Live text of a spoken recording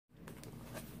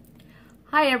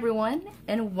Hi everyone,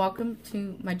 and welcome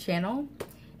to my channel.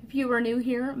 If you are new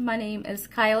here, my name is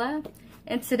Kyla,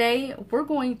 and today we're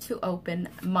going to open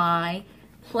my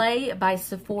Play by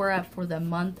Sephora for the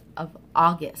month of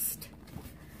August.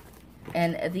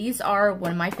 And these are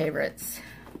one of my favorites.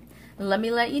 Let me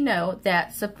let you know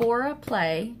that Sephora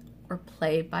Play, or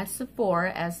Play by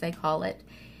Sephora as they call it,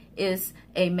 is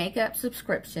a makeup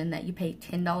subscription that you pay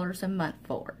 $10 a month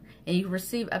for. And you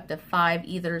receive up to 5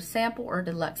 either sample or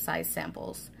deluxe size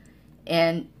samples.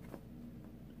 And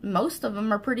most of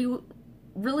them are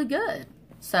really good.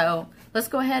 So let's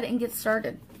go ahead and get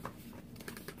started.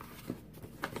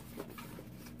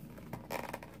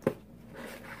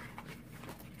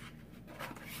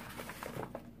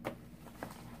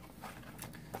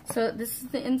 So this is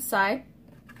the inside.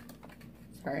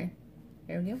 Sorry.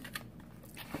 There we go.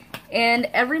 And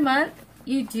every month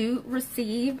you do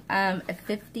receive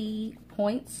 50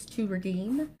 points to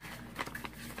redeem.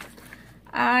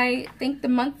 I think the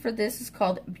month for this is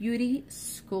called Beauty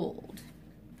Schooled.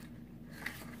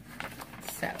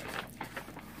 So,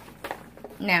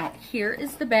 now here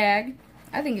is the bag.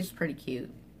 I think it's pretty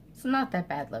cute. It's not that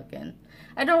bad looking.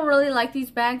 I don't really like these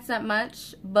bags that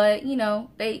much, but you know,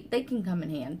 they can come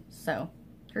in hand. So,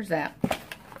 here's that.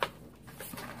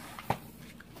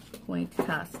 Going to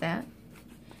toss that.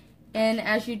 And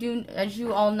as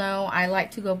you all know, I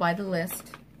like to go by the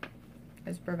list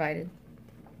as provided.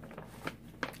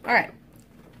 All right.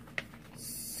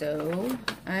 So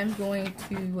I'm going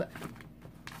to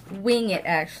wing it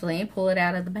actually and pull it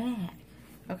out of the bag.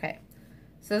 Okay.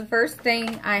 So the first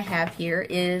thing I have here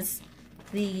is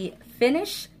the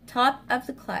Finish Top of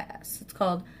the Class. It's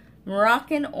called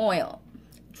Moroccan Oil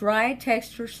Dry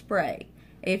Texture Spray.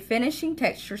 A finishing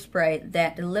texture spray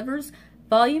that delivers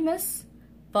voluminous,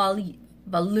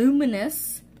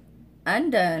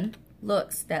 undone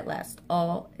looks that last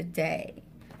all day.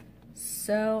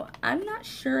 So I'm not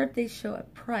sure if they show a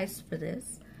price for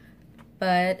this,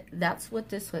 but that's what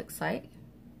this looks like,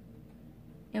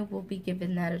 and we'll be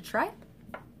giving that a try.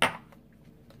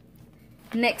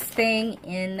 Next thing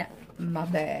in my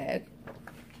bag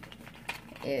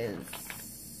is,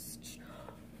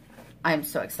 I'm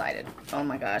so excited, oh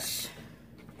my gosh.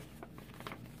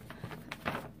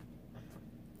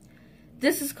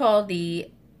 This is called the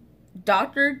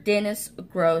Dr. Dennis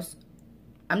Gross,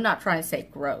 I'm not trying to say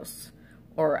gross,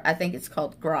 or I think it's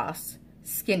called Gross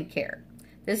Skincare.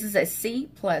 This is a C+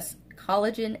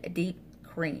 collagen deep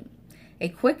cream. A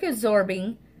quick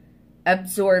absorbing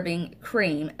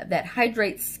cream that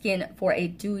hydrates skin for a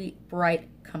dewy, bright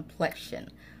complexion.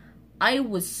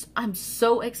 I'm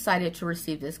so excited to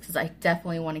receive this because I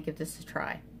definitely want to give this a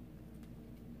try.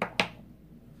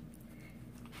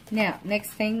 Now,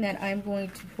 next thing that I'm going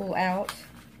to pull out,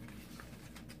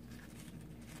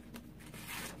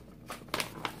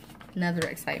 another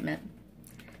excitement.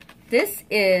 This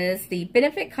is the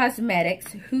Benefit Cosmetics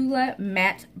Hoola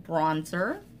Matte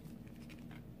Bronzer.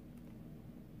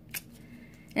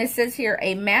 And it says here,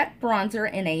 a matte bronzer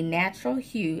in a natural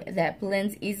hue that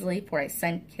blends easily for a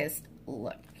sun-kissed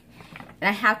look. And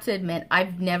I have to admit,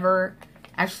 I've never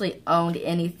actually owned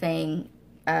anything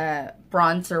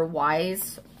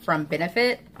bronzer-wise from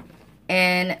Benefit,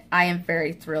 and I am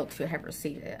very thrilled to have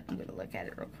received it. I'm going to look at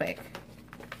it real quick.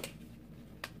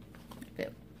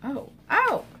 Oh,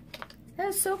 that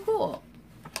is so cool.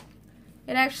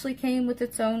 It actually came with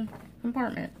its own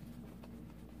compartment.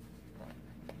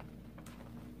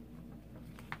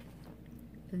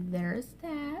 There's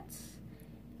that.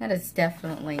 That is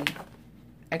definitely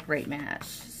a great match.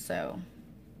 So,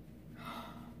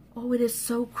 oh, it is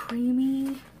so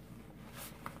creamy.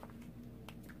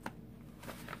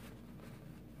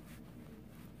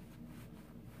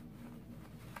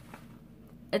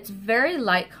 It's very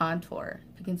light contour,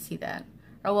 if you can see that.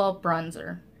 Or, well,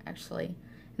 bronzer, actually.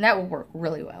 And that will work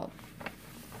really well.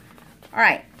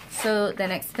 Alright, so the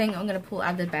next thing I'm going to pull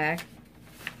out of the bag.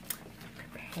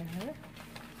 Prepare.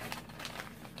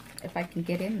 If I can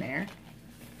get in there.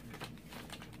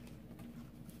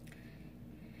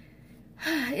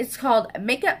 It's called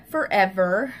Makeup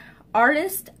Forever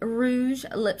Artist Rouge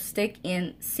Lipstick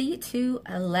in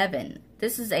C211.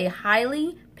 This is a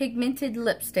highly pigmented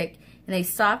lipstick in a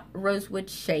soft rosewood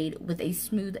shade with a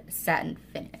smooth satin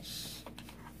finish.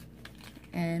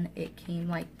 And it came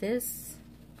like this.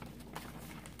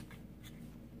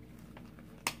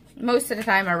 Most of the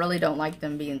time I really don't like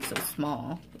them being so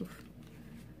small. Oof.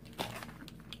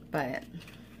 But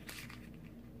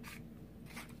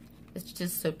it's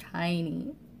just so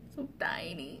tiny. So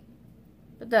tiny.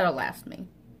 But that'll last me.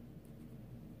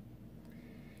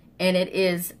 And it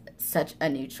is such a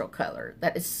neutral color.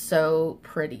 That is so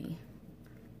pretty.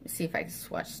 Let's see if I can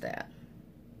swatch that.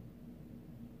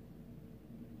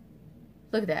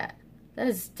 Look at that. That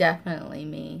is definitely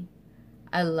me.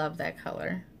 I love that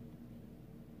color.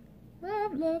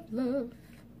 Love, love, love.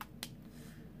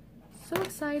 So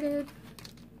excited.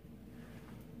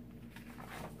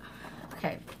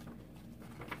 Okay.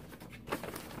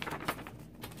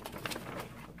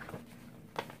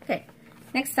 Okay,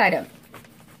 next item.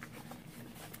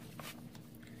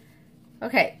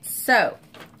 Okay, so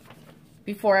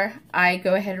before I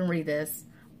go ahead and read this,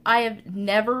 I have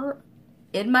never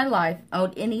in my life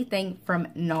owned anything from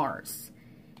NARS.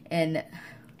 And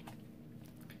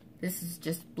this has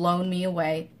just blown me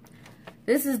away.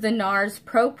 This is the NARS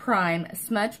Pro Prime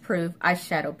Smudge Proof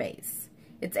Eyeshadow Base.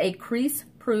 It's a crease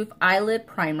proof eyelid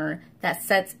primer that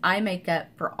sets eye makeup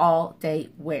for all day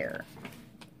wear.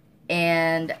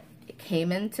 And it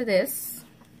came into this.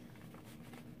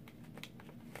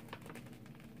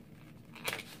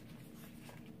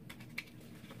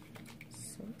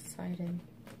 So excited.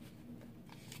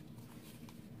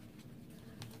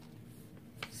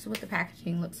 This is what the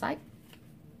packaging looks like.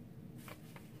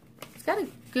 It's got a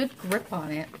good grip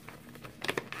on it.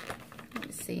 Let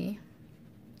me see.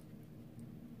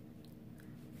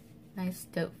 Nice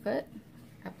doe foot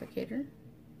applicator.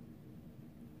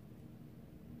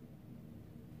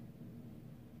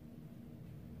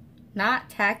 Not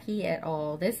tacky at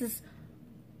all. This is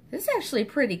actually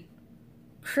pretty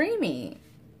creamy.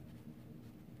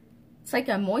 It's like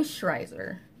a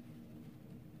moisturizer.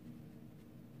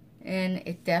 And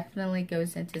it definitely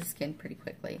goes into the skin pretty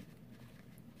quickly.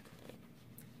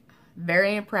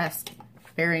 Very impressed.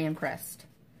 Very impressed.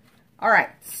 Alright,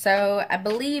 so I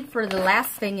believe for the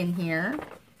last thing in here,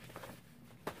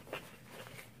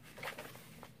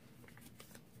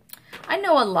 I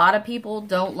know a lot of people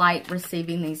don't like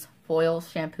receiving these foil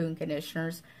shampoo and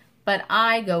conditioners, but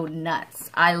I go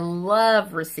nuts. I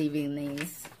love receiving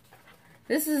these.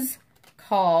 This is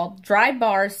called Dry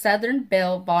Bar Southern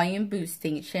Belle Volume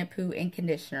Boosting Shampoo and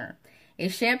Conditioner. A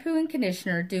shampoo and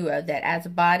conditioner duo that adds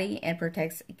body and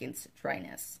protects against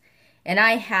dryness. And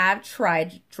I have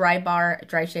tried Dry Bar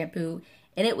dry shampoo,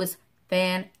 and it was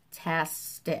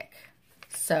fantastic.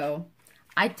 So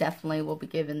I definitely will be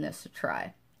giving this a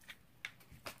try.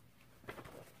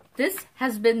 This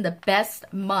has been the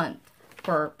best month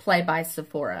for Play by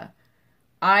Sephora.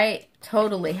 I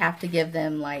totally have to give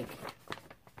them like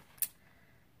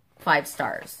 5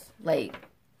 stars. Like,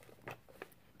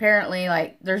 apparently,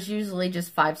 like, there's usually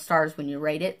just 5 stars when you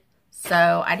rate it.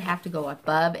 So I'd have to go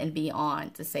above and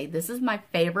beyond to say this is my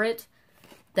favorite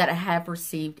that I have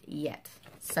received yet.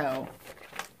 So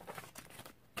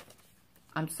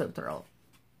I'm so thrilled.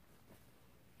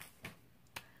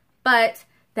 But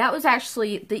that was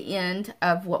actually the end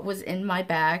of what was in my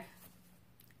bag.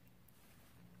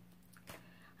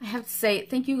 I have to say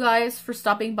thank you guys for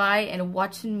stopping by and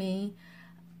watching me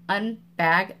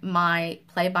unbag my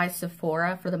Play by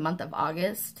Sephora for the month of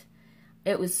August.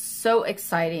 It was so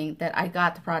exciting that I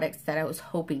got the products that I was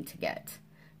hoping to get.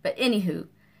 But anywho,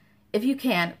 if you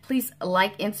can, please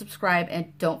like and subscribe,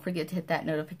 and don't forget to hit that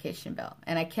notification bell.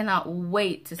 And I cannot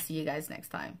wait to see you guys next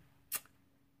time.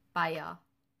 Bye, y'all.